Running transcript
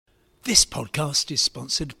This podcast is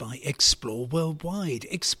sponsored by Explore Worldwide.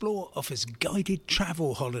 Explore offers guided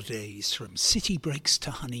travel holidays from city breaks to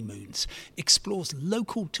honeymoons. Explore's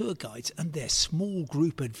local tour guides and their small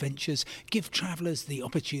group adventures give travellers the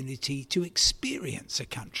opportunity to experience a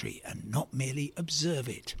country and not merely observe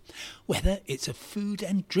it. Whether it's a food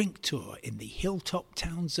and drink tour in the hilltop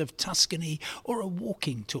towns of Tuscany or a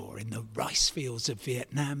walking tour in the rice fields of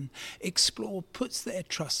Vietnam, Explore puts their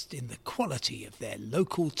trust in the quality of their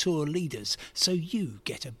local tour leaders so you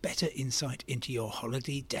get a better insight into your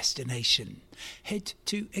holiday destination. Head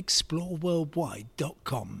to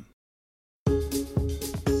exploreworldwide.com.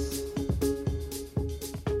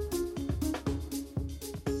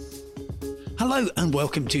 Hello and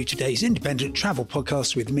welcome to today's Independent Travel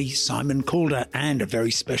Podcast with me, Simon Calder, and a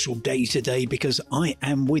very special day today because I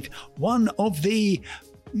am with one of the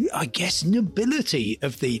nobility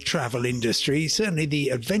of the travel industry, certainly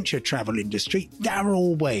the adventure travel industry,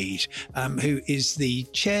 Darrell Wade, who is the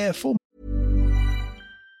chair for...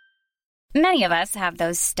 Many of us have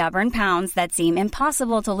those stubborn pounds that seem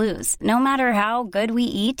impossible to lose, no matter how good we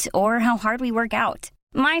eat or how hard we work out.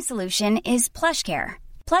 My solution is PlushCare.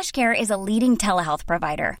 PlushCare is a leading telehealth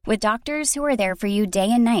provider with doctors who are there for you day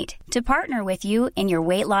and night to partner with you in your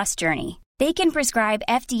weight loss journey. They can prescribe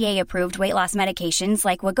FDA-approved weight loss medications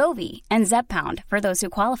like Wegovy and Zepbound for those who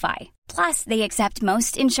qualify. Plus, they accept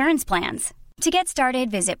most insurance plans. To get started,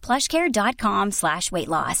 visit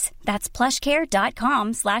plushcare.com/weightloss. That's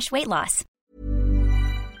plushcare.com/weightloss.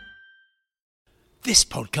 This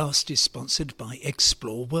podcast is sponsored by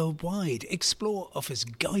Explore Worldwide. Explore offers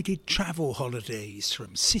guided travel holidays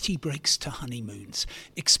from city breaks to honeymoons.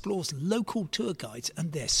 Explore's local tour guides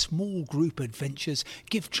and their small group adventures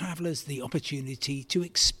give travellers the opportunity to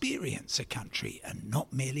experience a country and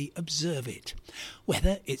not merely observe it.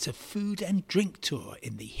 Whether it's a food and drink tour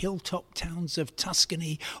in the hilltop towns of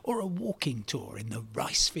Tuscany or a walking tour in the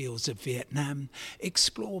rice fields of Vietnam,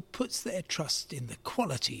 Explore puts their trust in the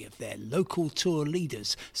quality of their local tour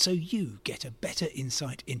leaders so you get a better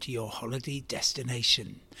insight into your holiday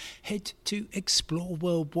destination. Head to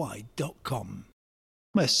exploreworldwide.com.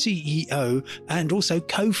 I'm a CEO and also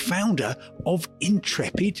co-founder of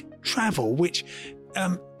Intrepid Travel, which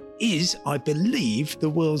is, I believe, the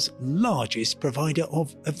world's largest provider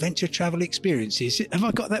of adventure travel experiences. Have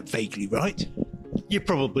I got that vaguely right? You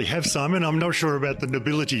probably have, Simon. I'm not sure about the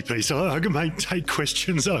nobility piece. I may take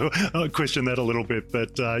questions. I'll question that a little bit.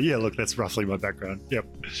 But yeah, look, that's roughly my background. Yep.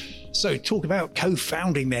 So talk about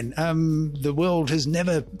co-founding then. The world has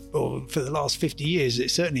never, or for the last 50 years,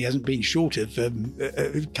 it certainly hasn't been short of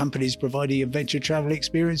companies providing adventure travel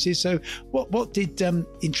experiences. So what did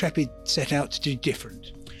Intrepid set out to do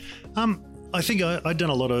different? I think I'd done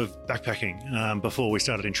a lot of backpacking before we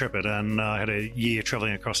started Intrepid, and I had a year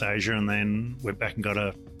travelling across Asia and then went back and got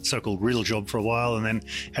a so-called real job for a while and then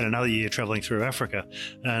had another year travelling through Africa.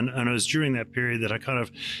 And it was during that period that I kind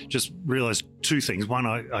of just realised two things. One,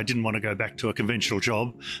 I didn't want to go back to a conventional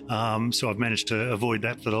job, so I've managed to avoid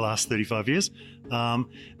that for the last 35 years.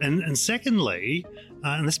 And secondly,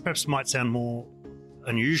 and this perhaps might sound more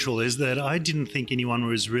unusual, is that I didn't think anyone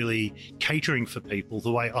was really catering for people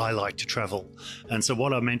the way I like to travel. And so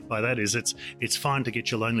what I meant by that is it's fine to get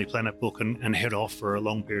your Lonely Planet book and head off for a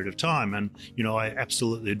long period of time. And, you know, I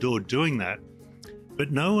absolutely adored doing that.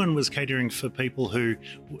 But no one was catering for people who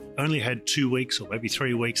only had 2 weeks or maybe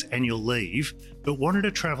 3 weeks annual leave, but wanted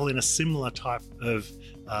to travel in a similar type of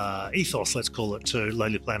ethos, let's call it, to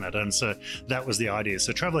Lonely Planet. And so that was the idea.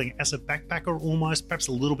 So traveling as a backpacker almost, perhaps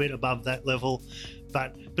a little bit above that level,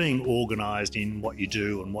 but being organised in what you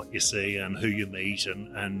do and what you see and who you meet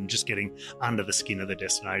and just getting under the skin of the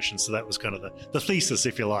destination. So that was kind of the thesis,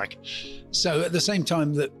 if you like. So at the same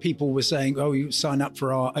time that people were saying, oh, you sign up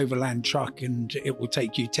for our overland truck and it will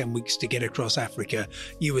take you 10 weeks to get across Africa,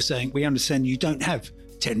 you were saying, we understand you don't have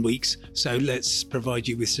 10 weeks, so let's provide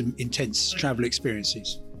you with some intense travel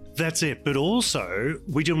experiences. That's it. But also,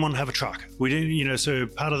 we didn't want to have a truck. We didn't, so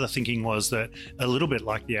part of the thinking was that a little bit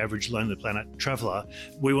like the average Lonely Planet traveller,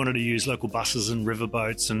 we wanted to use local buses and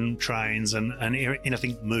riverboats and trains and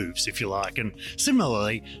anything moves, if you like. And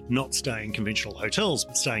similarly, not stay in conventional hotels,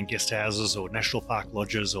 but stay in guest houses or national park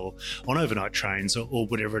lodges or on overnight trains or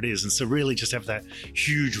whatever it is. And so really just have that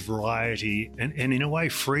huge variety and in a way,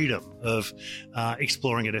 freedom of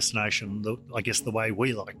exploring a destination, I guess the way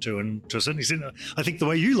we like to, and to a certain extent, I think the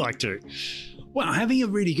way you like to. Well, having a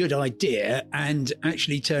really good idea and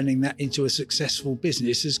actually turning that into a successful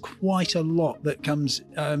business is quite a lot that comes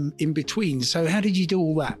in between. So how did you do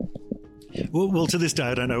all that? Well, to this day,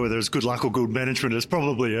 I don't know whether it's good luck or good management. It's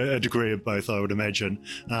probably a degree of both, I would imagine.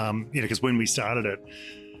 Because when we started it,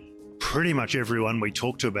 pretty much everyone we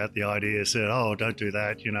talked to about the idea said, oh, don't do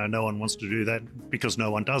that. No one wants to do that because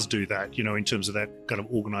no one does do that, in terms of that kind of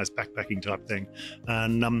organised backpacking type thing.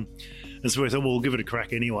 And so we thought, well, we'll give it a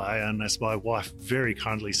crack anyway. And as my wife very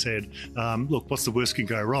kindly said, look, what's the worst can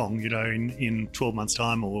go wrong? In 12 months'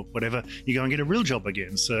 time or whatever, you go and get a real job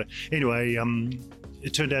again. So anyway,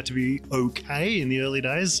 it turned out to be okay in the early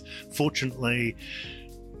days. Fortunately,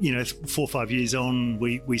 4 or 5 years on,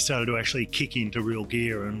 we started to actually kick into real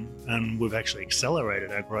gear, and we've actually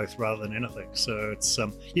accelerated our growth rather than anything. So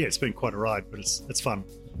it's been quite a ride, but it's fun.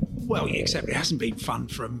 Well, except it hasn't been fun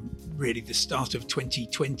from really the start of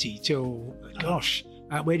 2020 till,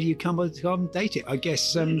 where do you come and date it? I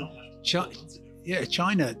guess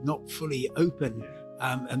China not fully open.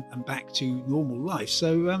 And back to normal life.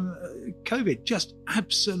 So COVID, just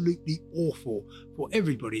absolutely awful for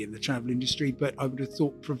everybody in the travel industry. But I would have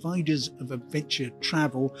thought providers of adventure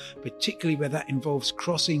travel, particularly where that involves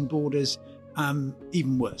crossing borders,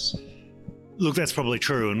 even worse. Look, that's probably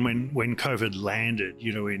true. And when COVID landed,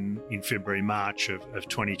 in February, March of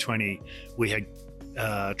 2020, we had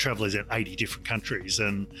travellers in 80 different countries,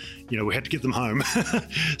 and we had to get them home.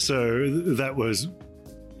 So that was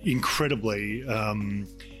incredibly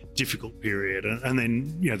difficult period, and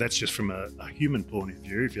then that's just from a human point of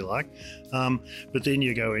view, if you like, but then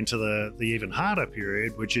you go into the even harder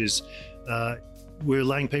period, which is we're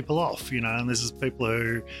laying people off, and this is people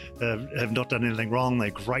who have not done anything wrong. They're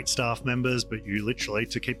great staff members, but you literally,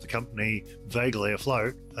 to keep the company vaguely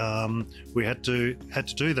afloat, we had to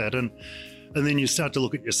do that. And then you start to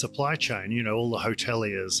look at your supply chain, all the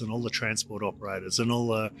hoteliers and all the transport operators and all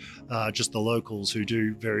the just the locals who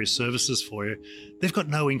do various services for you. They've got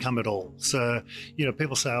no income at all. So,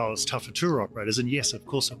 people say, oh, it's tough for tour operators. And yes, of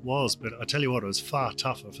course it was. But I tell you what, it was far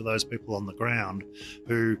tougher for those people on the ground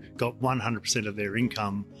who got 100% of their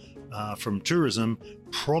income from tourism,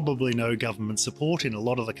 probably no government support in a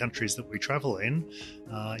lot of the countries that we travel in.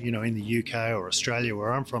 In the UK or Australia,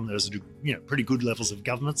 where I'm from, there's pretty good levels of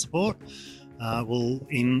government support.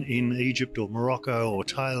 In Egypt or Morocco or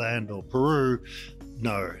Thailand or Peru,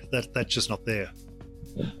 no, that's just not there.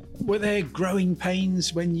 Were there growing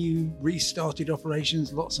pains when you restarted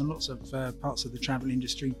operations? Lots and lots of parts of the travel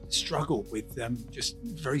industry struggled with just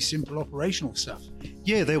very simple operational stuff.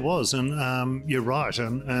 Yeah, there was, and you're right,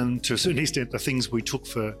 and to a certain extent, the things we took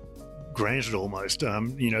for granted almost,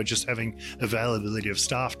 just having availability of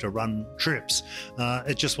staff to run trips,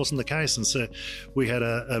 it just wasn't the case. And so we had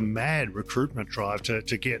a mad recruitment drive to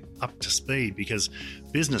get up to speed, because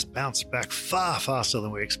business bounced back far faster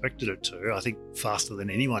than we expected it to. I think faster than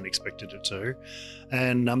anyone expected it to.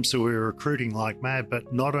 And so we were recruiting like mad,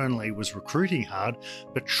 but not only was recruiting hard,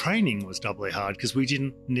 but training was doubly hard, because we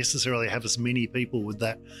didn't necessarily have as many people with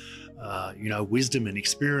that wisdom and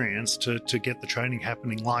experience to get the training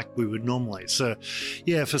happening like we would normally. So,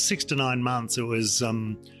 yeah, for 6 to 9 months, it was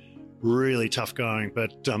really tough going.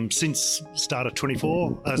 But since start of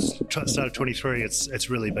 23, it's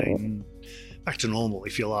really been back to normal,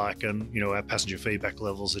 if you like. And, our passenger feedback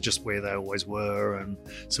levels are just where they always were. And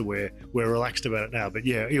so we're relaxed about it now. But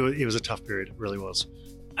yeah, it was a tough period. It really was.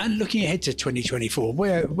 And looking ahead to 2024,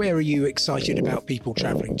 where are you excited about people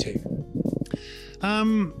travelling to?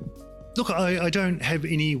 Look, I don't have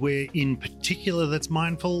anywhere in particular that's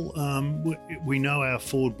mindful. We know our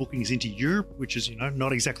forward bookings into Europe, which is,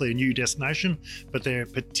 not exactly a new destination, but they're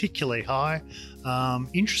particularly high.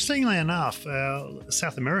 Interestingly enough, our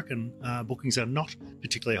South American bookings are not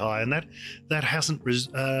particularly high, and that hasn't.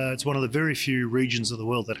 It's one of the very few regions of the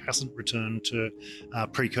world that hasn't returned to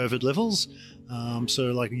pre-COVID levels.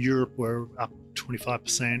 So, like Europe, we're up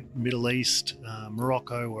 25%. Middle East,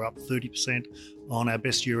 Morocco, we're up 30% on our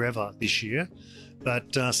best year ever this year.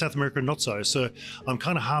 But South America, not so. So I'm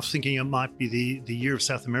kind of half thinking it might be the year of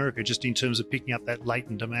South America, just in terms of picking up that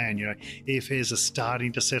latent demand. Airfares are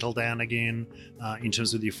starting to settle down again in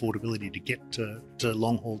terms of the affordability to get to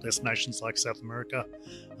long-haul destinations like South America.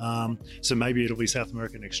 So maybe it'll be South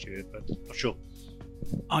America next year, but not sure.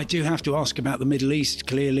 I do have to ask about the Middle East.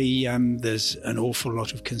 Clearly, there's an awful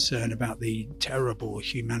lot of concern about the terrible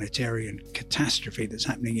humanitarian catastrophe that's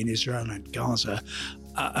happening in Israel and Gaza.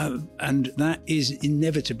 And that is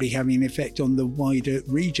inevitably having an effect on the wider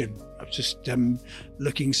region. I was just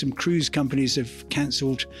looking, some cruise companies have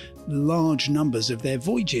cancelled large numbers of their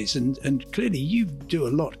voyages, and clearly you do a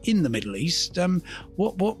lot in the Middle East.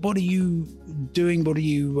 What are you doing? What are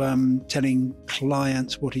you telling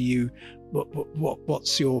clients? What's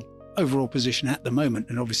your overall position at the moment?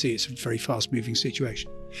 And obviously it's a very fast-moving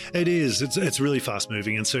situation. It is. It's really fast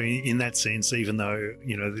moving, and so in that sense, even though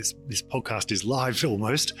this podcast is live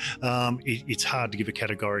almost, it's hard to give a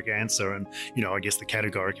categoric answer. And I guess the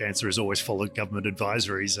categoric answer is always follow government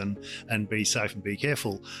advisories and be safe and be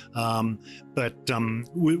careful. But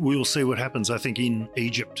we'll see what happens. I think in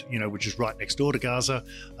Egypt, which is right next door to Gaza,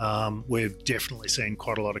 we've definitely seen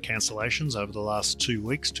quite a lot of cancellations over the last 2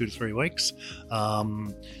 to 3 weeks.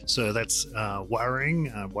 So that's worrying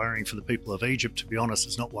for the people of Egypt. To be honest,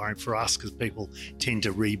 it's not worrying for us because people tend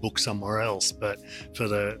to rebook somewhere else. But for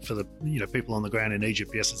the people on the ground in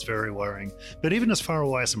Egypt, yes, it's very worrying. But even as far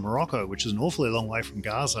away as Morocco, which is an awfully long way from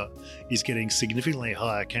Gaza, is getting significantly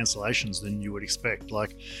higher cancellations than you would expect.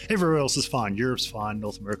 Like everywhere else is fine. Europe's fine.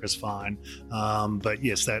 North America's fine. But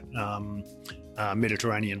yes, that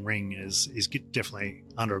Mediterranean ring is definitely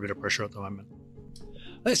under a bit of pressure at the moment.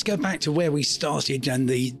 Let's go back to where we started and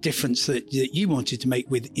the difference that you wanted to make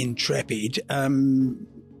with Intrepid.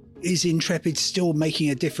 Is Intrepid still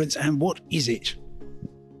making a difference, and what is it?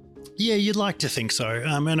 Yeah, you'd like to think so.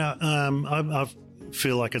 I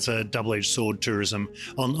feel like it's a double-edged sword, tourism.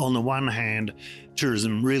 On the one hand,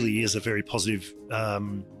 tourism really is a very positive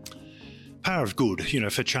power of good,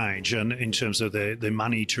 for change, and in terms of the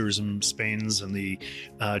money tourism spends and the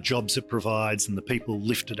jobs it provides and the people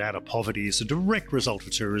lifted out of poverty is a direct result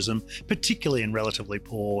of tourism, particularly in relatively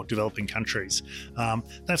poor developing countries.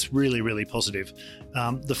 That's really, really positive.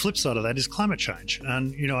 The flip side of that is climate change,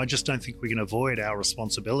 and I just don't think we can avoid our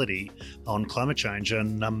responsibility on climate change.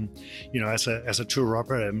 And as a tour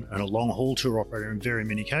operator and a long haul tour operator, in very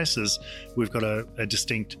many cases, we've got a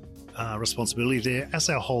distinct responsibility there, as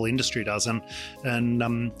our whole industry does. And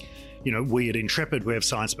we at Intrepid, we have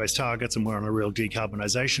science-based targets and we're on a real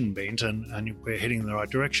decarbonisation bent and we're heading in the right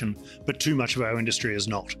direction. But too much of our industry is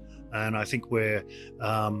not. And I think we're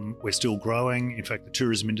still growing. In fact, the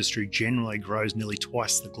tourism industry generally grows nearly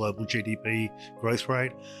twice the global GDP growth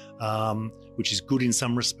rate, which is good in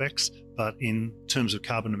some respects. But in terms of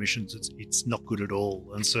carbon emissions, it's not good at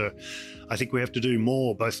all. And so I think we have to do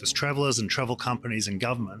more, both as travellers and travel companies and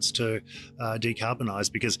governments, to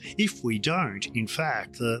decarbonise, because if we don't, in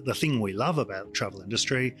fact, the thing we love about the travel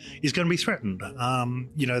industry is going to be threatened.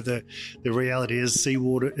 The reality is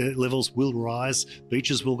seawater levels will rise,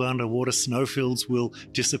 beaches will go underwater, snowfields will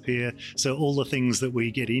disappear. So all the things that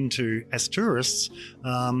we get into as tourists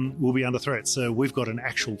will be under threat. So we've got an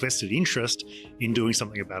actual vested interest in doing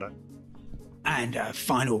something about it. And a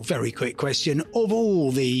final very quick question. Of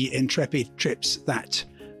all the Intrepid trips that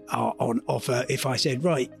are on offer, if I said,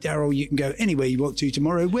 right, Darrell, you can go anywhere you want to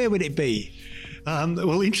tomorrow, where would it be?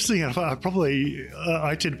 Well, interesting enough, I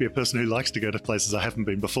tend to be a person who likes to go to places I haven't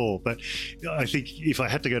been before. But I think if I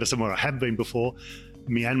had to go to somewhere I haven't been before,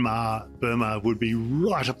 Myanmar, Burma would be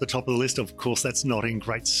right up the top of the list. Of course, that's not in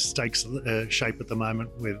great shape at the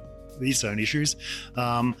moment with these own issues.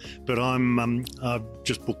 But I've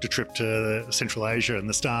just booked a trip to Central Asia and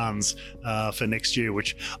the Stans for next year,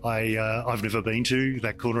 which I've never been to,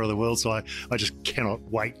 that corner of the world. So I just cannot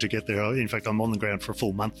wait to get there. In fact, I'm on the ground for a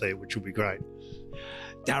full month there, which will be great.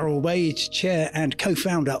 Darrell Wade, Chair and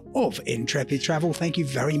Co-founder of Intrepid Travel, thank you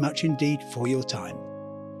very much indeed for your time.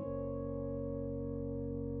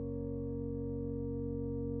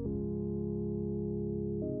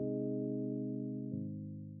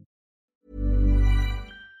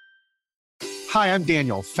 Hi, I'm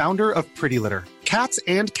Daniel, founder of Pretty Litter. Cats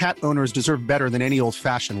and cat owners deserve better than any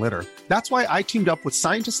old-fashioned litter. That's why I teamed up with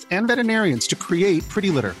scientists and veterinarians to create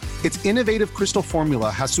Pretty Litter. Its innovative crystal formula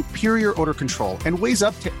has superior odor control and weighs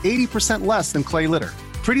up to 80% less than clay litter.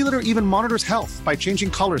 Pretty Litter even monitors health by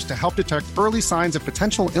changing colors to help detect early signs of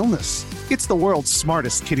potential illness. It's the world's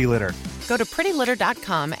smartest kitty litter. Go to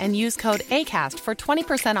prettylitter.com and use code ACAST for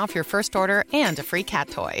 20% off your first order and a free cat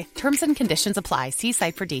toy. Terms and conditions apply. See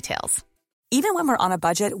site for details. Even when we're on a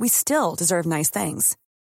budget, we still deserve nice things.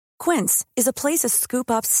 Quince is a place to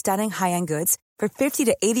scoop up stunning high-end goods for 50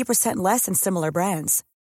 to 80% less than similar brands.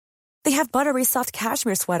 They have buttery soft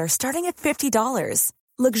cashmere sweaters starting at $50,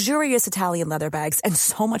 luxurious Italian leather bags, and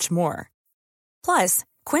so much more. Plus,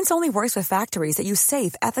 Quince only works with factories that use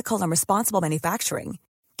safe, ethical, and responsible manufacturing.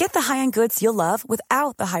 Get the high-end goods you'll love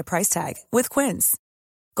without the high price tag with Quince.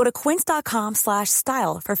 Go to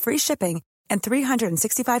quince.com/style for free shipping and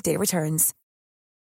 365-day returns.